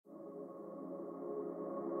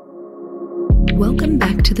Welcome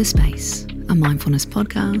back to The Space, a mindfulness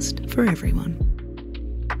podcast for everyone.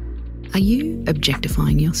 Are you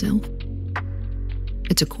objectifying yourself?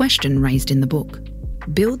 It's a question raised in the book,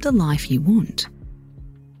 Build the Life You Want,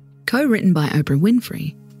 co-written by Oprah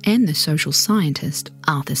Winfrey and the social scientist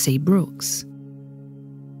Arthur C. Brooks.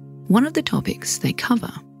 One of the topics they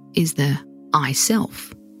cover is the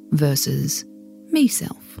I-self versus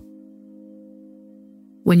me-self.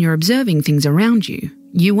 When you're observing things around you,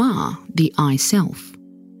 you are the I-self.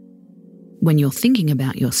 When you're thinking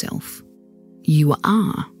about yourself, you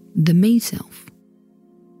are the me-self.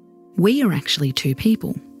 We are actually two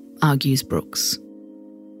people, argues Brooks.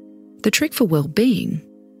 The trick for well-being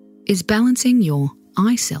is balancing your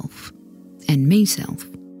I-self and me-self.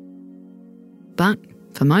 But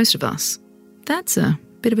for most of us, that's a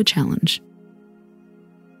bit of a challenge.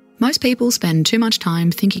 Most people spend too much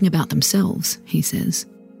time thinking about themselves, he says.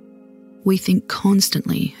 We think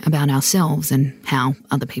constantly about ourselves and how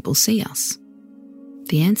other people see us.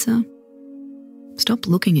 The answer? Stop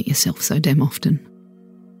looking at yourself so damn often.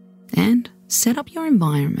 And set up your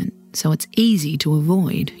environment so it's easy to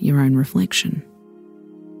avoid your own reflection.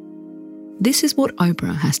 This is what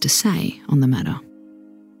Oprah has to say on the matter.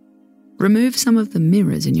 Remove some of the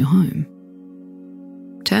mirrors in your home.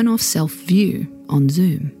 Turn off self-view on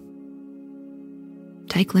Zoom.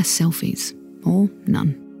 Take less selfies, or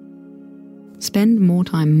none. Spend more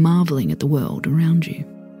time marvelling at the world around you.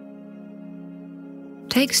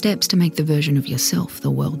 Take steps to make the version of yourself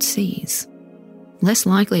the world sees less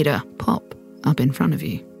likely to pop up in front of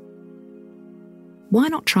you. Why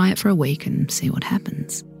not try it for a week and see what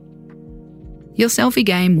happens? Your selfie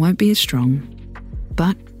game won't be as strong,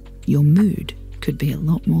 but your mood could be a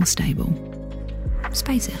lot more stable.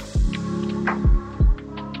 Space out.